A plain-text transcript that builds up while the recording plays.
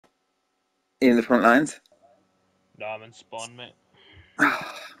In the front lines? No, I'm in spawn, mate.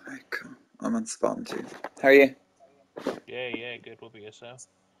 Oh, very cool. I'm on spawn too. How are you? Yeah, good. What about yourself?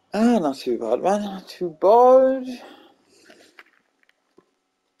 Ah, not too bad, man. Not too bad.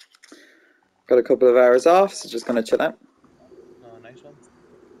 Got a couple of hours off, so just gonna chill out. Oh, nice one.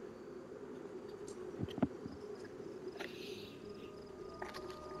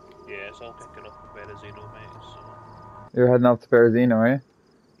 Yeah, it's all picking up in Berizino, mate, so... You're heading off to Berizino, are you?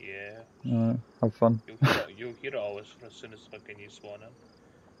 Yeah. Have fun. You'll hear it always as soon as fucking you spawn in.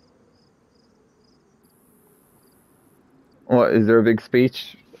 What, is there a big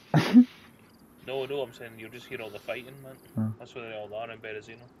speech? No, I'm saying you'll just hear all the fighting, man. Oh, That's where they all are in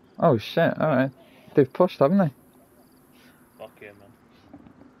Berizino. oh shit, alright. They've pushed, haven't they? Fuck yeah,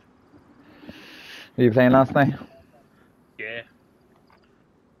 man. Were you playing last night? Yeah.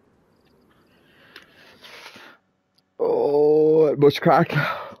 Oh, much crack.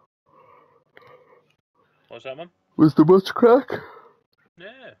 What's that, man? Was there much crack? Yeah.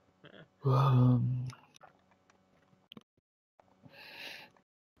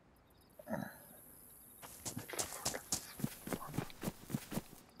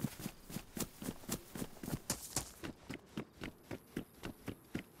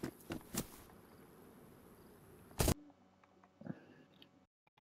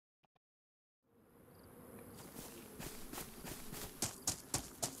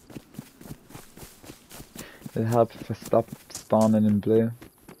 It helps if I stop spawning in blue.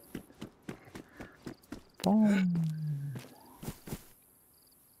 Boom.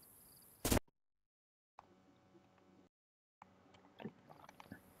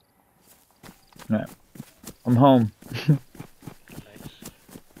 Right. I'm home. Nice.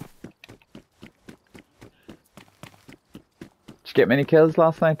 Did you get many kills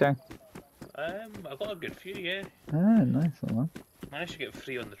last night there? I got a good few, yeah. Ah, nice one. Managed to get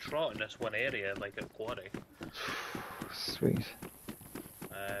 3 on the trot in this one area, like at quarry. Sweet.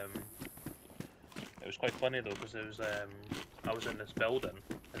 It was quite funny though, because there was I was in this building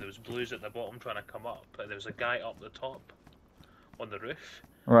and there was blues at the bottom trying to come up, and there was a guy up the top on the roof.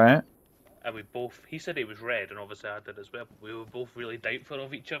 Right. And we both, he said he was red, and obviously I did as well, but we were both really doubtful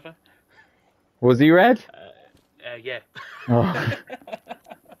of each other. Was he red? Yeah. Oh.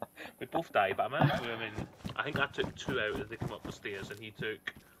 We both died, but I mean, I think I took 2 out as they come up the stairs, and he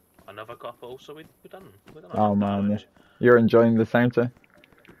took another couple, so we done Oh enough man, damage. you're enjoying the sound too?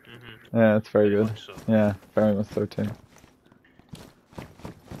 Yeah, it's very good. So. Yeah, very much so too.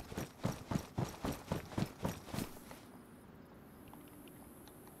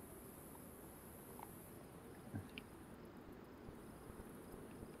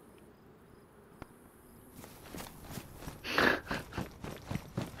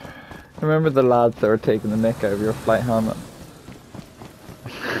 Remember the lads that were taking the mick out of your flight helmet?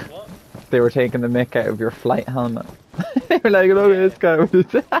 What? They were taking the mick out of your flight helmet. They were like, look at this guy with his...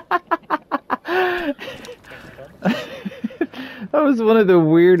 That was one of the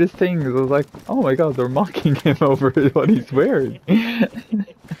weirdest things. I was like, oh my god, they're mocking him over what he's wearing. They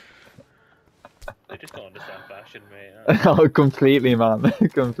just don't understand fashion, mate. Oh, completely, man.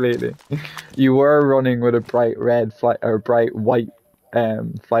 Completely. You were running with a bright red flight or bright white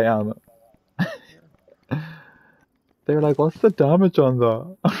flight helmet. They were like, what's the damage on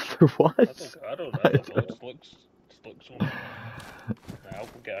that? What? I don't know. It just looks so... Nah, I'll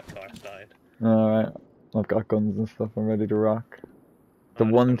go get a car started. Alright. I've got guns and stuff. I'm ready to rock. The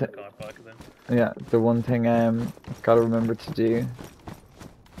one thing... Yeah, the one thing I've got to remember to do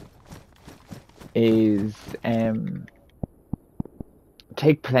is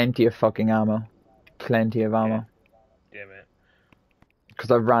take plenty of fucking ammo. Plenty of ammo. Yeah, mate.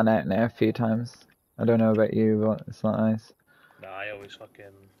 Because I've ran out now a few times. I don't know about you, but it's not nice. Nah, I always fucking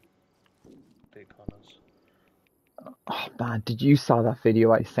take corners. Oh man, did you saw that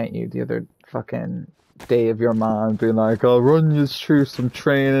video I sent you the other fucking day of your man being like, I'll run you through some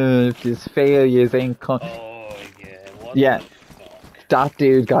training and if you fail you ain't Oh yeah, what yeah. the fuck? That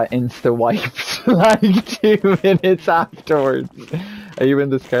dude got insta wiped like 2 minutes afterwards. Are you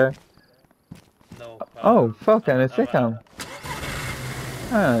in this car? No. Oh fucking it's Sickham.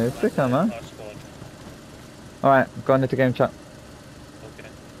 Oh, it's Sickham, man. Alright, I'm going into game chat. Okay.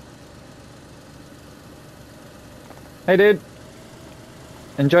 Hey dude.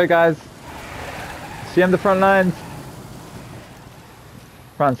 Enjoy guys. See you on the front lines.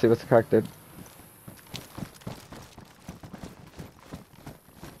 Francie, what's the crack, dude?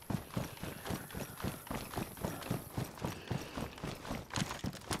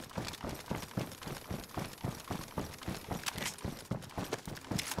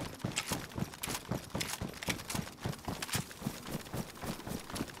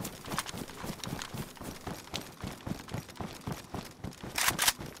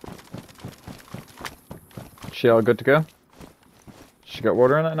 She all good to go? She got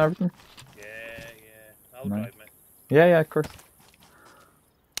water in it and everything? Yeah, yeah. I'll Nice. drive, mate. Yeah, yeah, of course.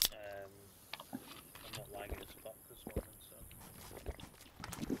 I'm not lagging as fuck this morning, so.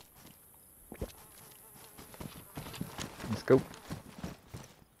 Let's go.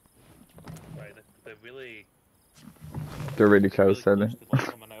 Right, they're really. They're really close, really are close they? to like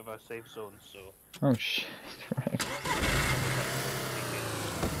coming out of our safe zone, so. Oh shit, right.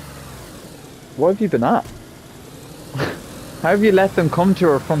 What have you been at? How have you let them come to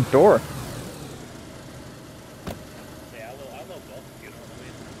our front door? Yeah, I log off, you know what I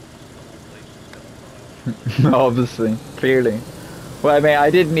mean? The whole place is kind of Obviously, clearly. Well, I mean,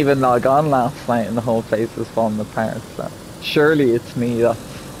 I didn't even log on last night and the whole place was falling apart, so surely it's me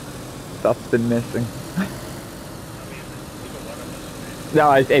that's been missing. I mean, either one of us,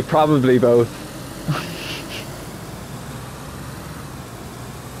 No, it probably both.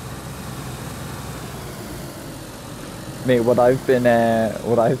 Mate, what I've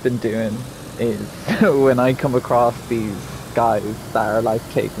been doing is when I come across these guys that are like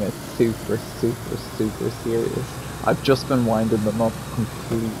taking it super, super, super serious, I've just been winding them up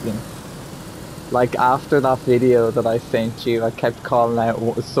completely. Like after that video that I sent you, I kept calling out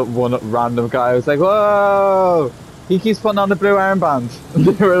one random guy. I was like, "Whoa! He keeps putting on the blue armband." And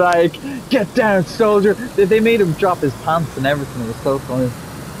they were like, "Get down, soldier!" They made him drop his pants and everything. It was so funny.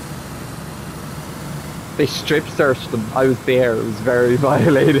 They strip searched them. I was there. It was very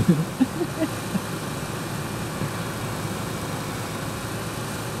violating.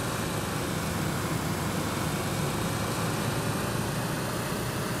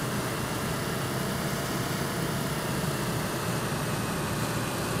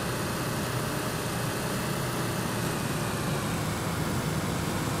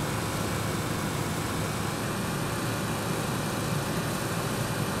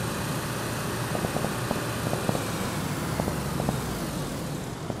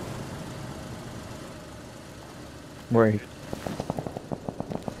 Worried.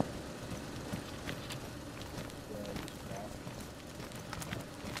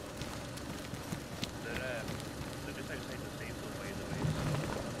 they're just outside the safe zone, by the way,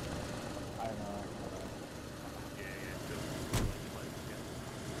 so. I know. Yeah, cool.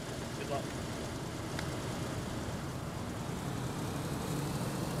 Good luck.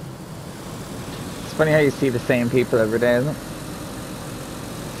 It's funny how you see the same people every day, isn't it?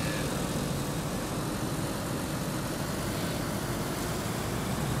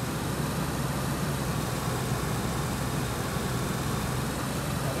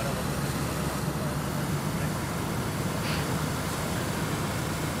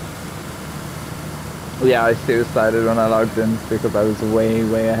 Yeah, I suicided when I logged in because I was way,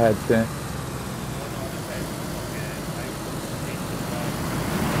 way ahead too.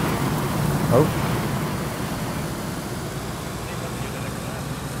 Oh.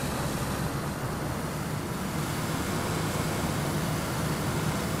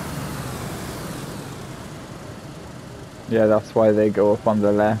 Yeah, that's why they go up on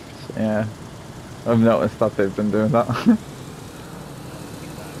the left. Yeah. I've noticed that they've been doing that.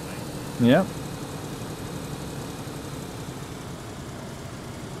 Yep.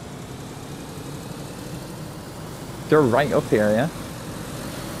 They're right up here, yeah?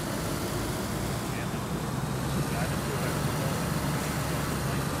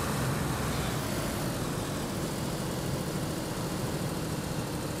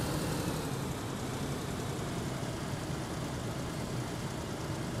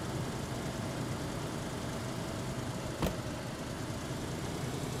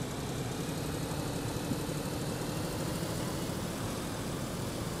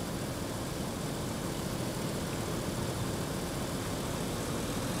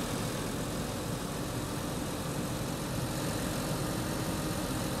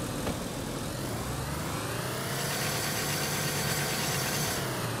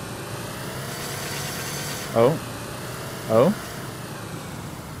 Oh. Oh.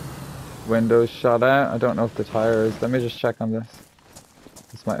 Windows shot out. I don't know if the tire is. Let me just check on this.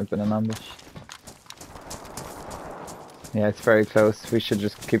 This might have been an ambush. Yeah, it's very close. We should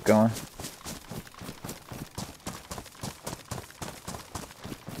just keep going.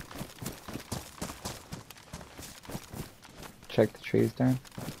 Check the trees down.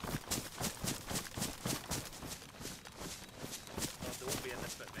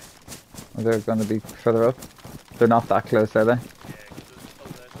 Oh, they're going to be further up. They're not that close, are they? Okay.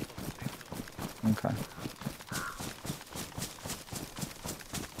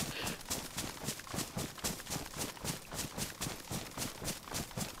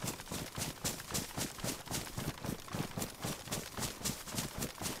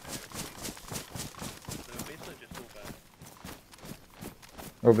 They were basically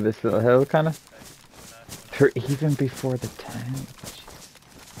Over this little hill, kind of. When They're even before the town.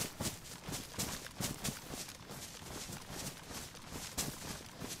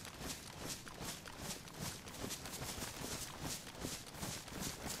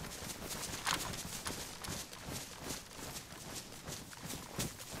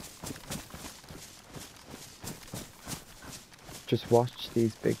 Just watch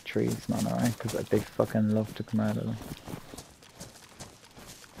these big trees, man, alright? Because they fucking love to come out of them.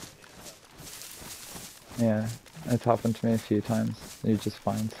 Yeah, it's happened to me a few times. You just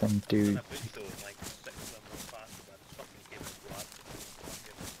find some dude. I put those like 6 of them real fast, but I just fucking came and grabbed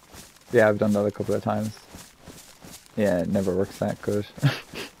them. Yeah, I've done that a couple of times. Yeah, it never works that good.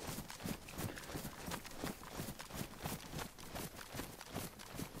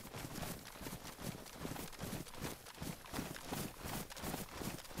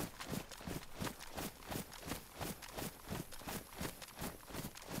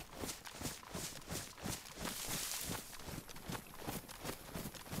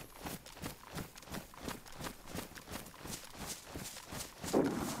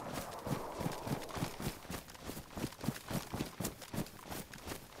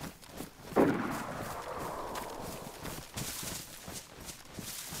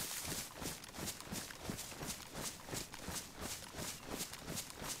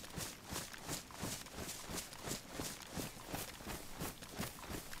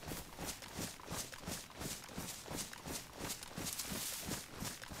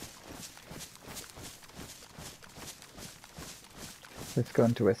 Let's go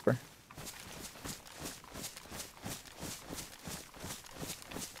into Whisper.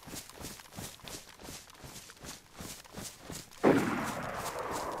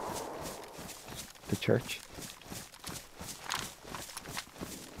 The church.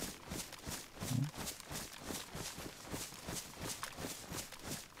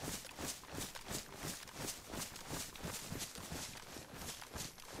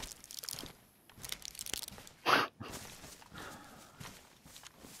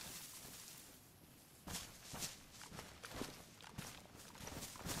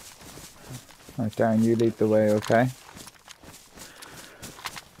 Alright, Darren, you lead the way, okay?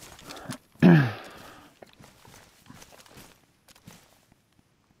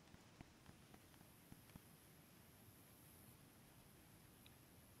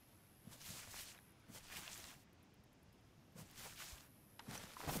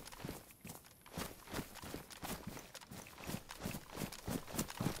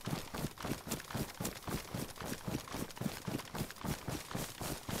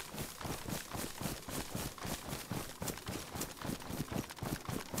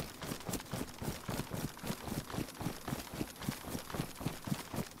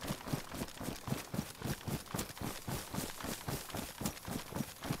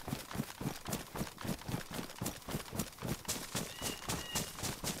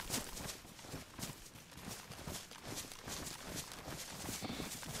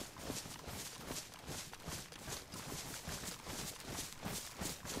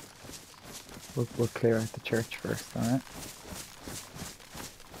 We'll clear out the church first, alright?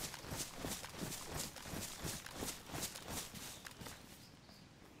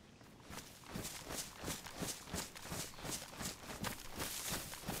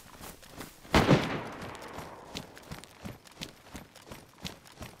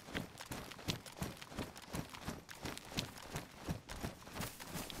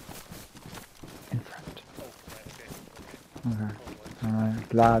 In front. Okay.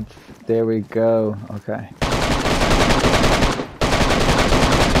 Alright, lads, there we go. Okay.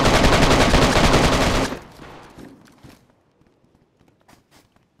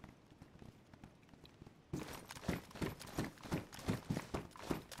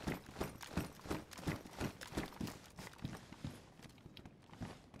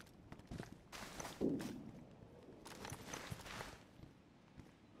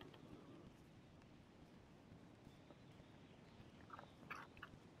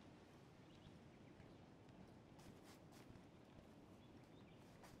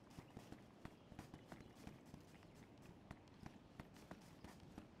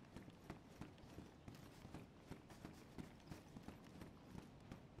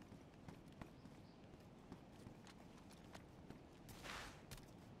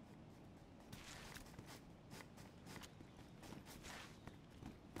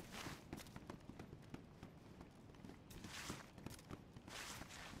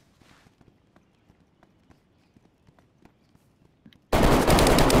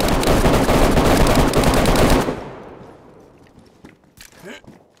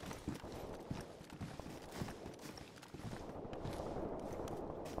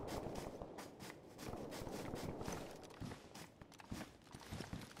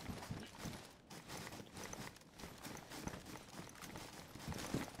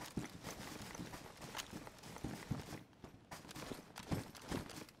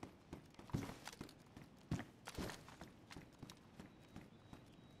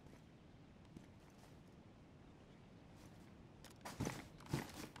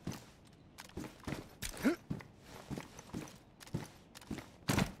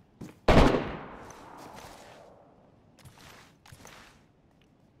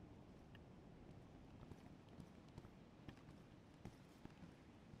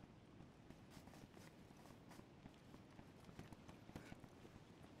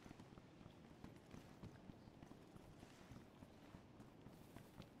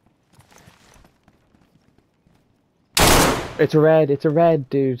 It's a red,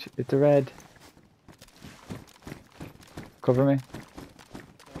 dude. It's a red. Cover me.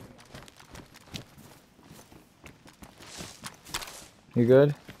 You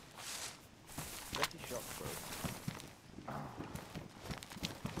good? What's his shot, bro?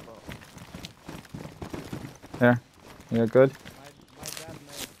 Yeah. You're good? My bad,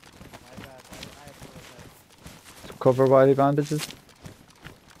 mate. My bad. I apologize. Cover while bandages?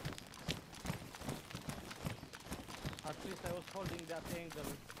 At least I was holding that angle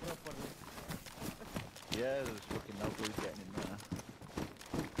properly. Yeah, there's fucking no glue getting in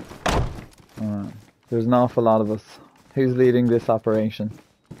there. Alright. There's an awful lot of us. Who's leading this operation?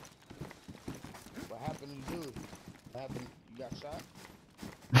 What happened to dude? What happened? You got shot?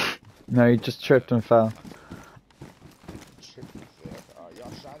 No, he just tripped and fell. Tripped and fell.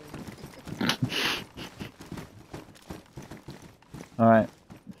 Y'all shot him? Alright. Are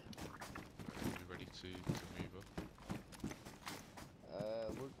we ready to move up?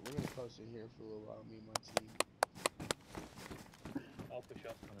 We're gonna close it here for a little while, me and my team. I'll push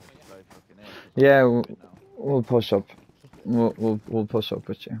up. I'm gonna just go fucking in, 'cause I'm Yeah, moving now. we'll push up. We'll push up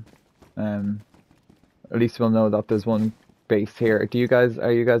with you. At least we'll know that there's one base here. Are you guys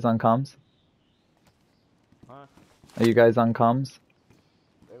on comms? Huh? Are you guys on comms?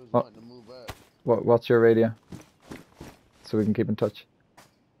 They was What? wanting to move up. What's your radio? So we can keep in touch.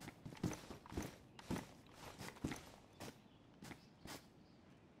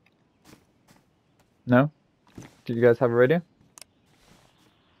 No? Did you guys have a radio?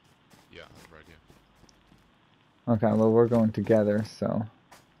 Yeah, I'm ready. Okay, well we're going together, so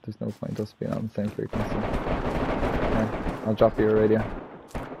there's no point us being on the same frequency. Okay, I'll drop you a radio.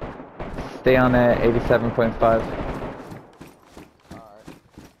 Stay on 87.5 Alright.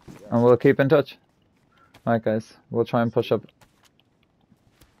 and we'll keep in touch. Alright guys, we'll try and push up.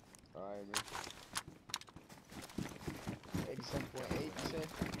 Alright, man. 87.8, you said?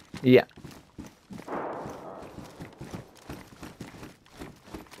 Yeah.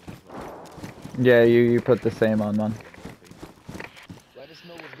 Yeah, you put the same on, man. Let us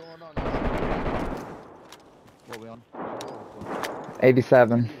know what's going on. What are we on?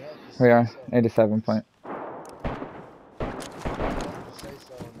 87. You have to We say are. so. 87 point. You have to say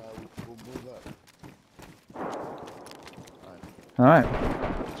so and we'll move up. Alright,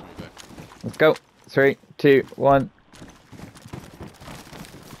 Let's move back. let's go. 3, 2, 1.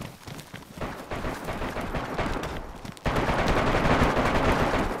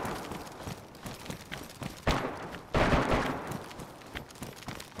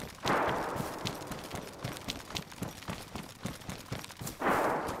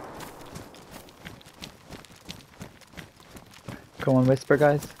 Go on, whisper,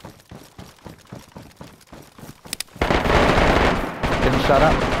 guys. Getting shot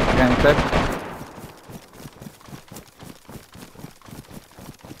up. Getting clipped.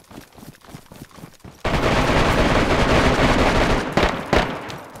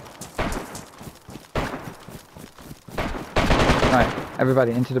 Alright,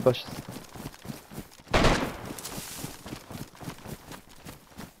 everybody into the bushes.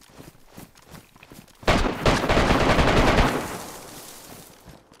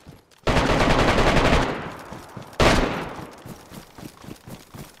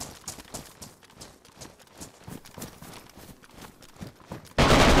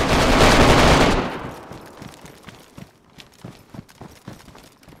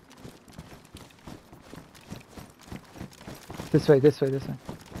 This way, this way, this way.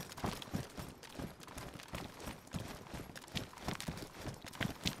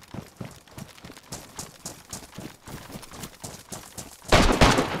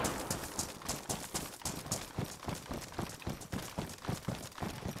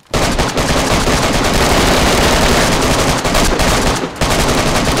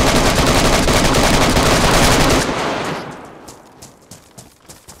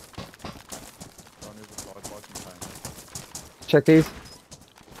 On the other side, by container. Check these.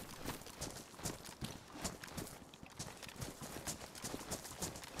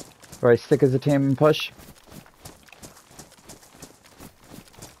 Right, stick as a team and push.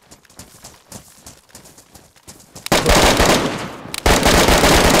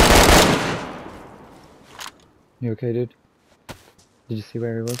 You okay, dude? Did you see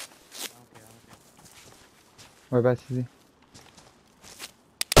where he was? Okay. Whereabouts is he?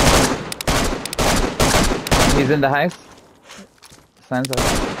 He's in the house. Sounds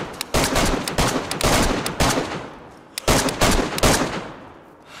like.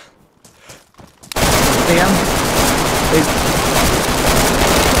 See him?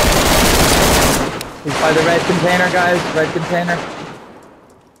 He's by the red container, guys. Red container.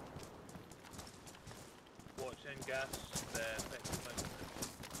 Watch in gas, the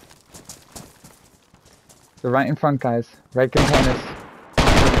They're right in front, guys. Red containers.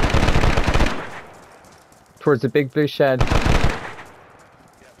 Towards the big blue shed.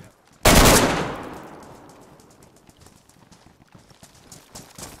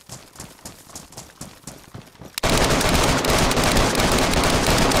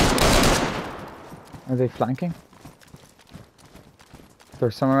 Are they flanking?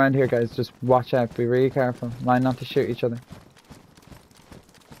 There's some around here, guys. Just watch out. Be really careful. Mind not to shoot each other.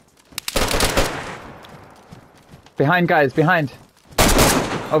 Behind, guys. Behind.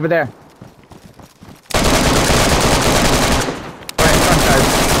 Over there. Right in front, guys.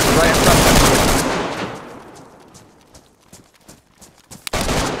 Right in front.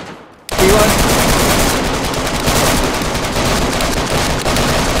 See one?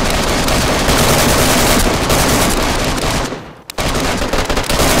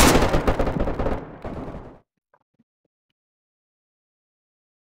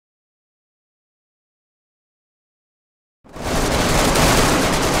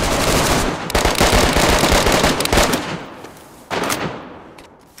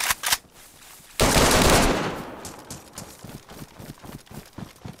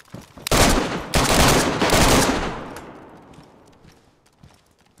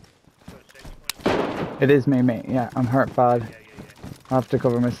 It is me, mate. Yeah, I'm hurt bad. I have to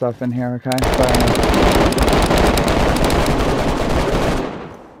cover myself in here, okay?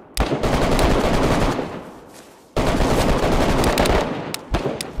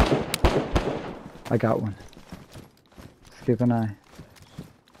 I got one. Just keep an eye.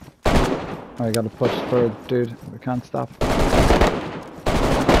 Oh, I gotta push for it, dude. We can't stop.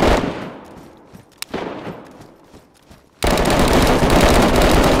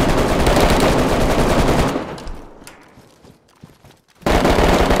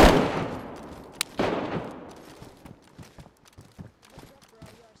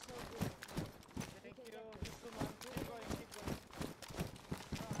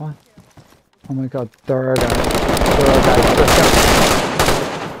 What? Oh my god, there are guys. There are guys. Let's go.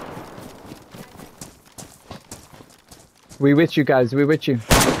 We with you guys, we with you.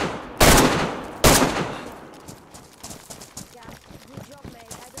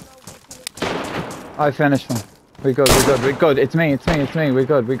 I finished one. We good, we good, we good. It's me, it's me, it's me. We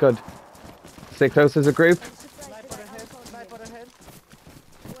good, we good. Stay close as a group. Sniper ahead, sniper ahead.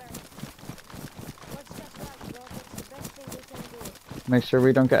 Make sure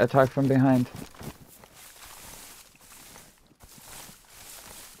we don't get attacked from behind.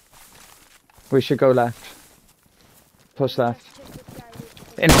 We should go left. Push left.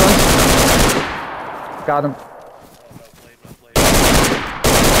 In front. Got him.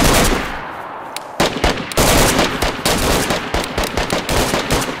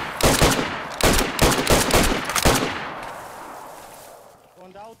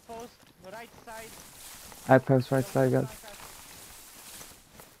 On the outpost, right side. Outpost right side, guys.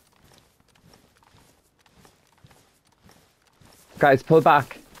 Guys, pull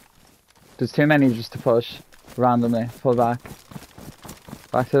back. There's too many just to push randomly. Pull back.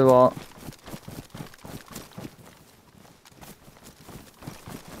 Back to the wall.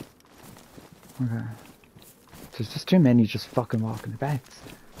 Okay. There's just too many just fucking walking about.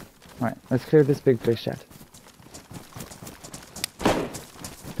 Alright, let's clear this big blue shed.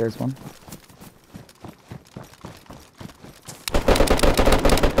 There's one.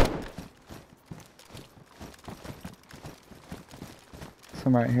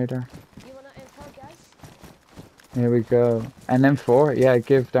 Some right here, there. You wanna info, guys? Here we go. And then 4, yeah,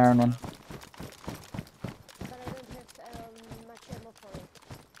 give Darren one. But I don't have much ammo for it.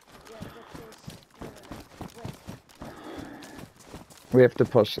 Yeah, that is... Wait. We have to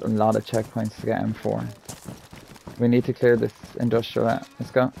push a lot of checkpoints to get M4. We need to clear this industrial out.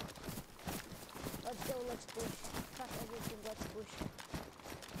 Let's go. Let's go, let's push. Fuck everything, let's push.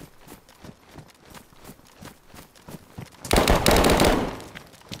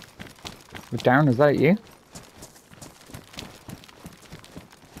 Darren, is that you?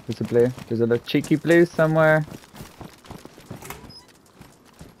 There's a blue. There's a little cheeky blue somewhere.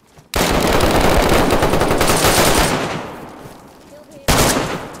 Kill him.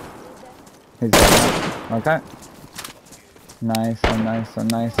 He's dead. Okay. Nice one, nice one,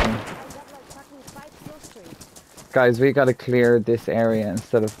 nice one. I got like fucking 5 kill streaks. Guys, we gotta clear this area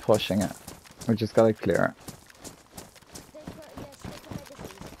instead of pushing it. We just gotta clear it. Yes, take the magazines.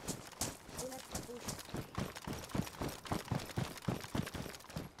 We have to push.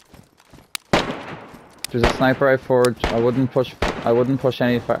 There's a sniper right forward. I wouldn't push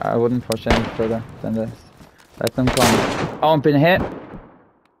any further than this. Let them come. Oh, I'm been hit.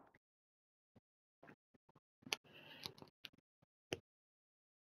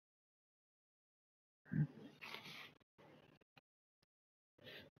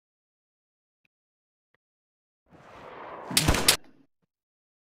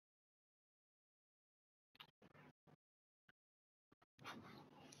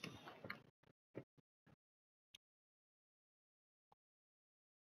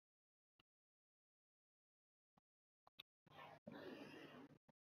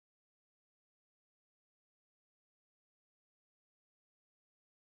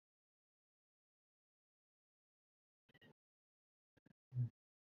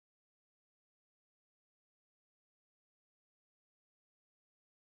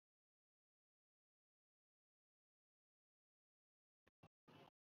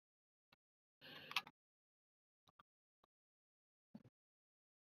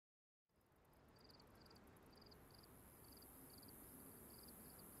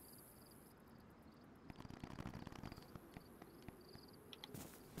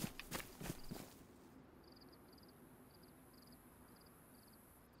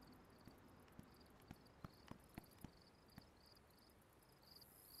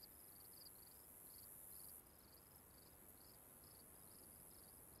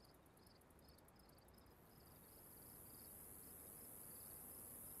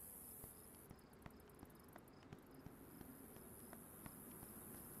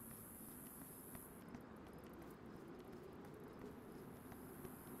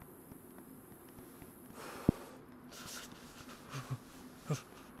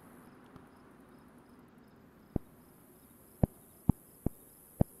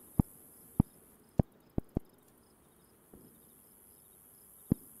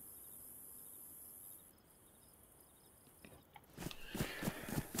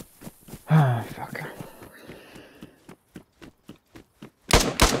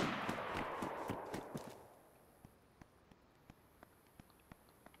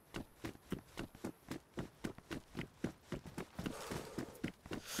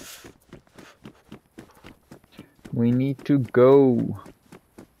 We need to go.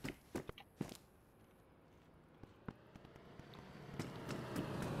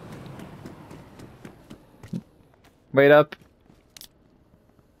 Wait up.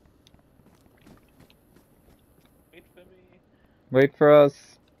 Wait for me. Wait for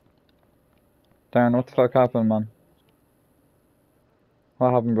us. Darren, what the fuck happened, man?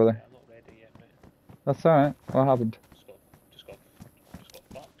 What happened, Yeah, brother? I'm not ready yet, mate. That's alright. What happened? Just got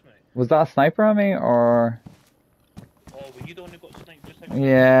fucked, mate. Was that a sniper on me, or...? Oh, were you the one who got sniped just like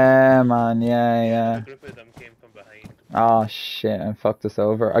Yeah, man, yeah. A group of them came from behind. Oh, shit, and fucked us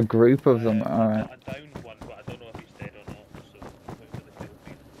over. A group of them, alright. I downed one, but I don't know if he's dead or not, so I'm waiting for the kill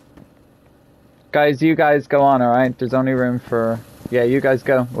feed. Guys, you guys go on, alright? There's only room for... Yeah, you guys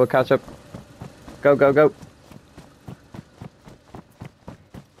go. We'll catch up. Go, go, go.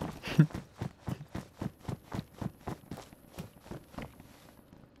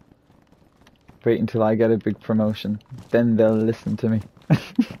 Wait until I get a big promotion. Then they'll listen to me. I'm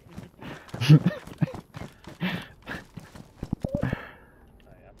not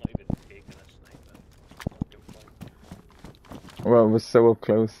even taking a sniper. Fucking point. Well, we're so up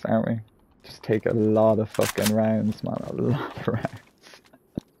close, aren't we? Just take a lot of fucking rounds, man. A lot of rounds.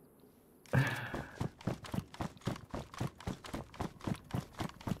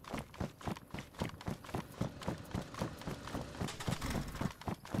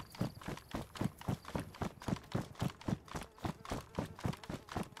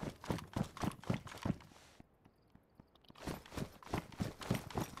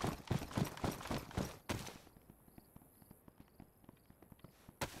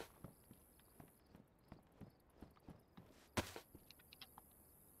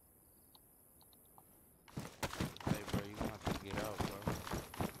 Hey, bro, you gonna have to get out, bro.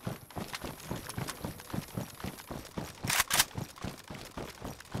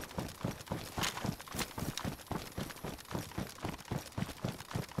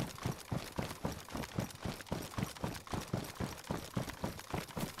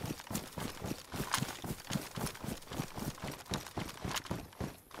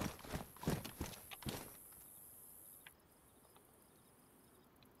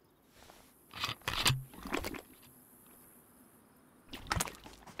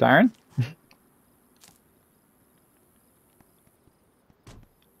 Darren?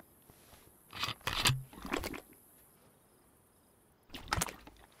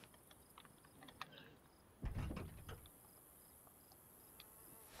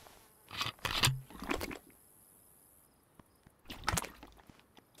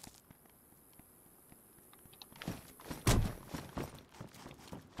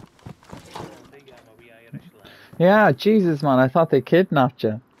 Big a wee Irish lad. Yeah, Jesus, man. I thought they kidnapped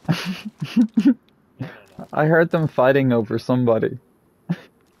you. No. I heard them fighting over somebody.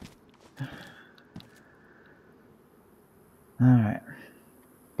 Alright.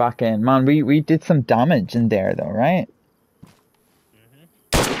 Back in. Man, we did some damage in there though, right?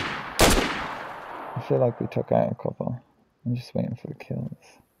 I feel like we took out a couple. I'm just waiting for the kills.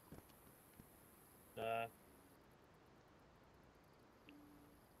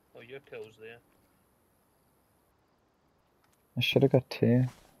 Oh, your kill's there. I should have got two.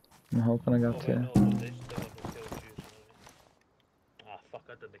 I'm hoping I got Wait, two. no, but they still haven't killed you, so... Ah, fuck,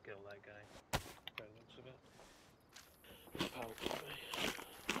 I didn't kill that guy. By the looks of it. Pal got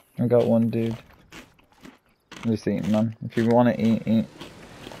me. I got one dude. I'm just eating, man. If you want to eat, eat.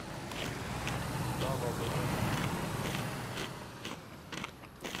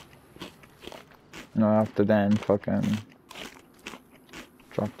 No, I have to then fucking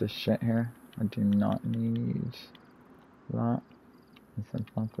drop this shit here. I do not need that. I said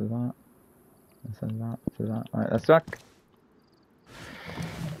that to that. I said that to that. Alright, let's rock.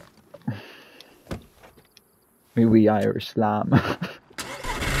 Me wee Irish slam.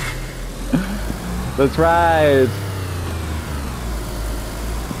 Let's ride!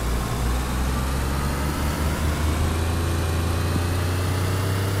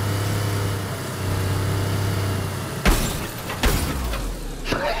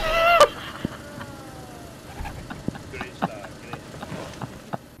 Great start,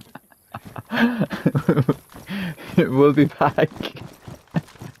 great. We'll be back.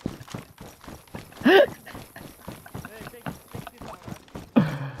 Hey, take this one,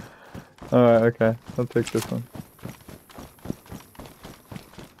 man. Alright, okay. I'll take this one.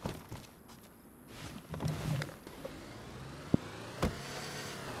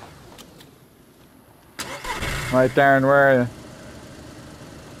 Right, Darren, where are you?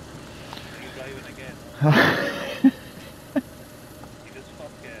 Are you driving again? You just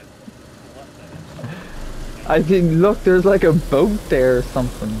fucking... What the... I didn't look, there's like a boat there or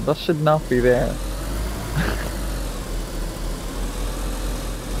something. That should not be there.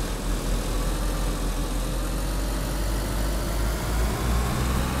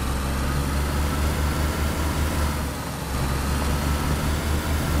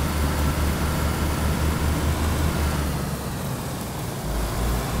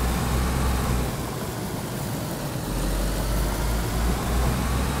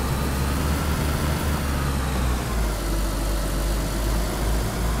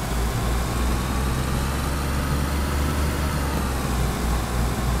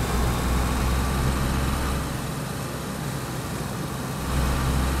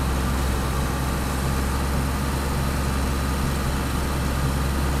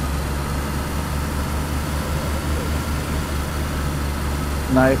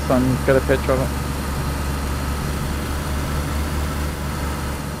 Nice one. Get a picture of it.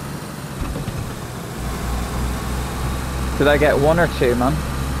 Did I get one or two, man?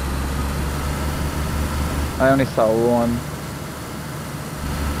 I only saw one.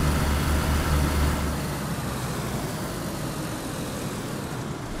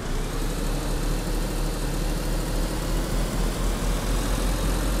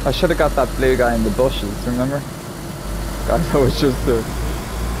 I should have got that blue guy in the bushes, remember? Guys, I was just there.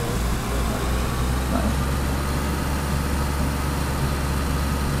 Nice.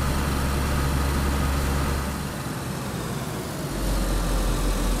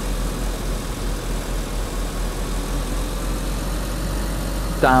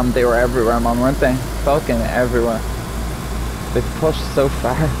 Damn, they were everywhere, man, weren't they? Fucking everywhere. They pushed so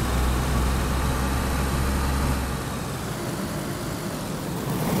far.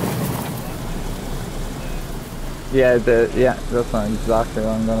 Yeah, that's not exactly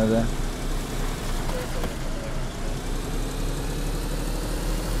what I'm gonna do.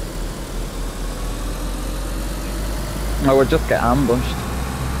 I would just get ambushed.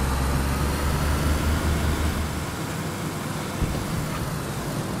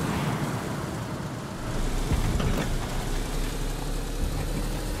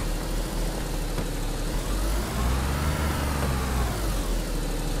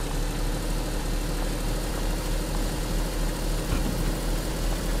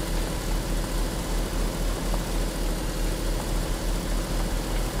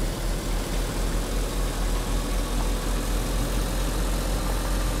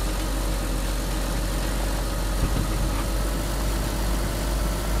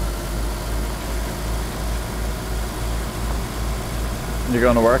 You're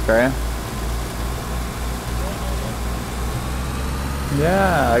going to work, are you?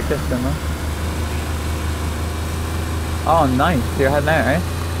 Yeah, I guess so, man. Oh, nice. You're heading out, eh?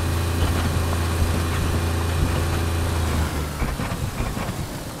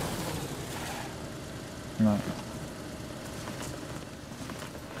 No.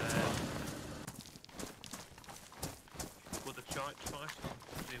 With the charge first.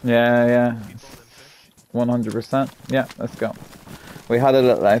 Yeah. 100%. Yeah, let's go. We had a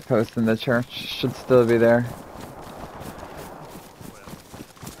little outpost in the church. Should still be there.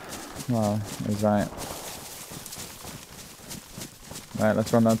 Well, he's right. Right,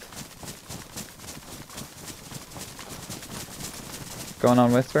 let's run that. Going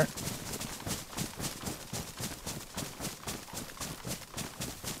on Whisper.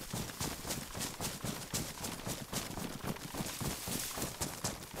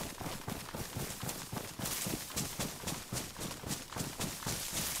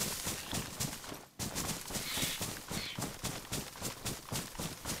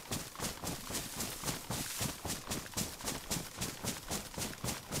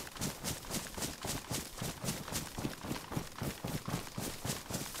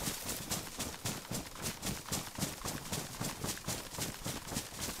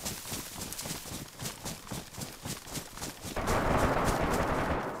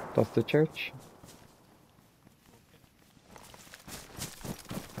 That's the church.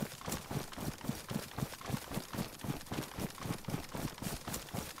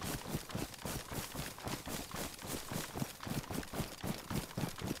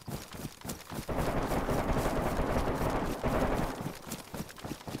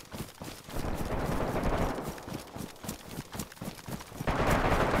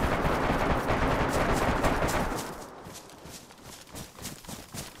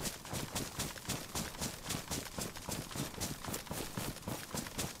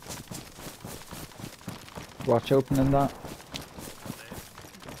 Watch opening that.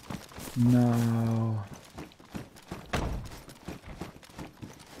 No.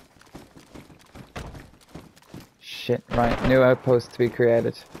 Shit, right. New outpost to be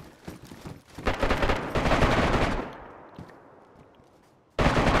created.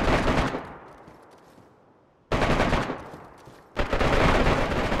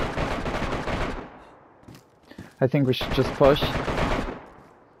 I think we should just push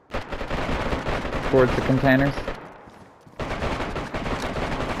towards the containers.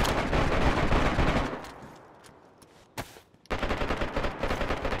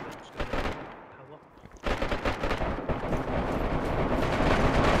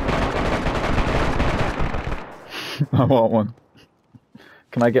 I want one.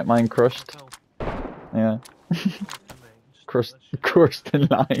 Can I get mine crushed? Yeah. Crushed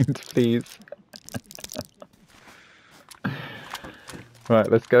and lined, please. Right,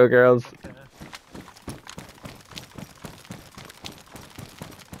 let's go, girls.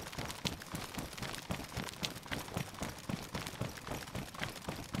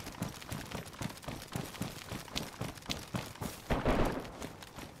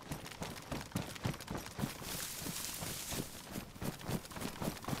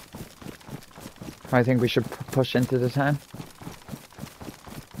 I think we should push into the town.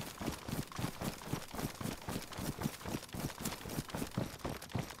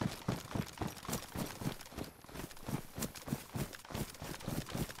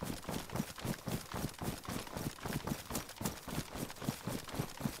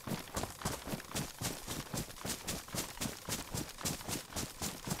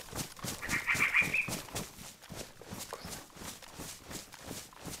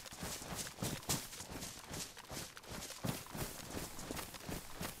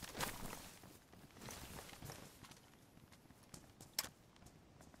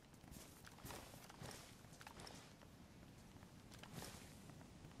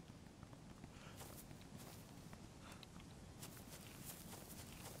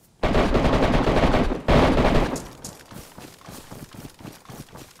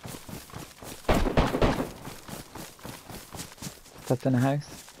 That's in a house.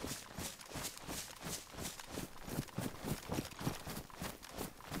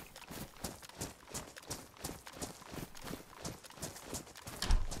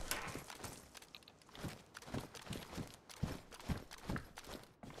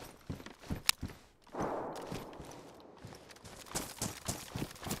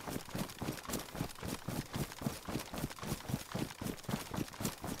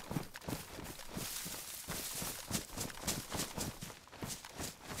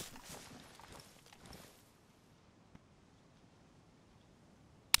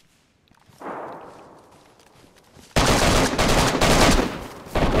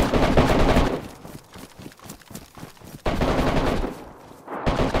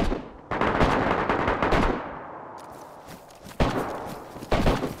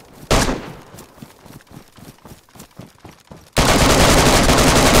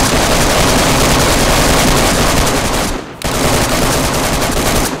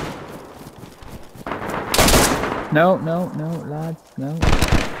 No, no, no, lads, no.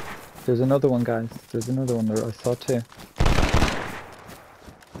 There's another one, guys. There's another one there. I saw two.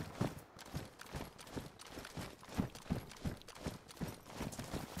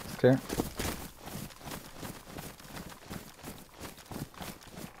 It's clear.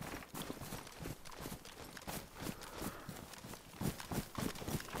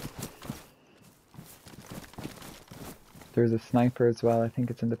 There's a sniper as well. I think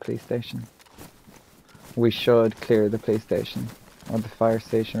it's in the police station. We should clear the police station. Or the fire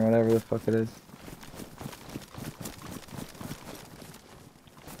station, or whatever the fuck it is.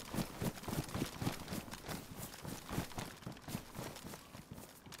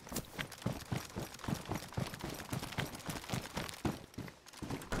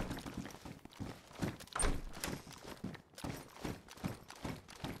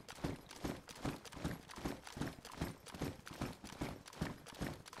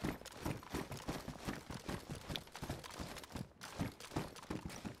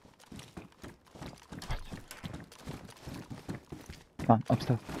 Come on, up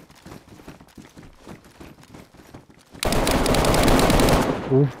stuff.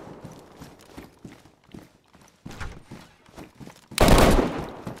 Ooh.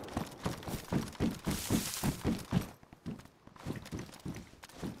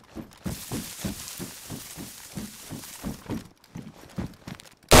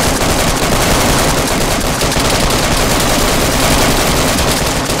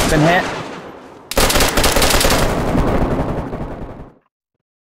 Been hit.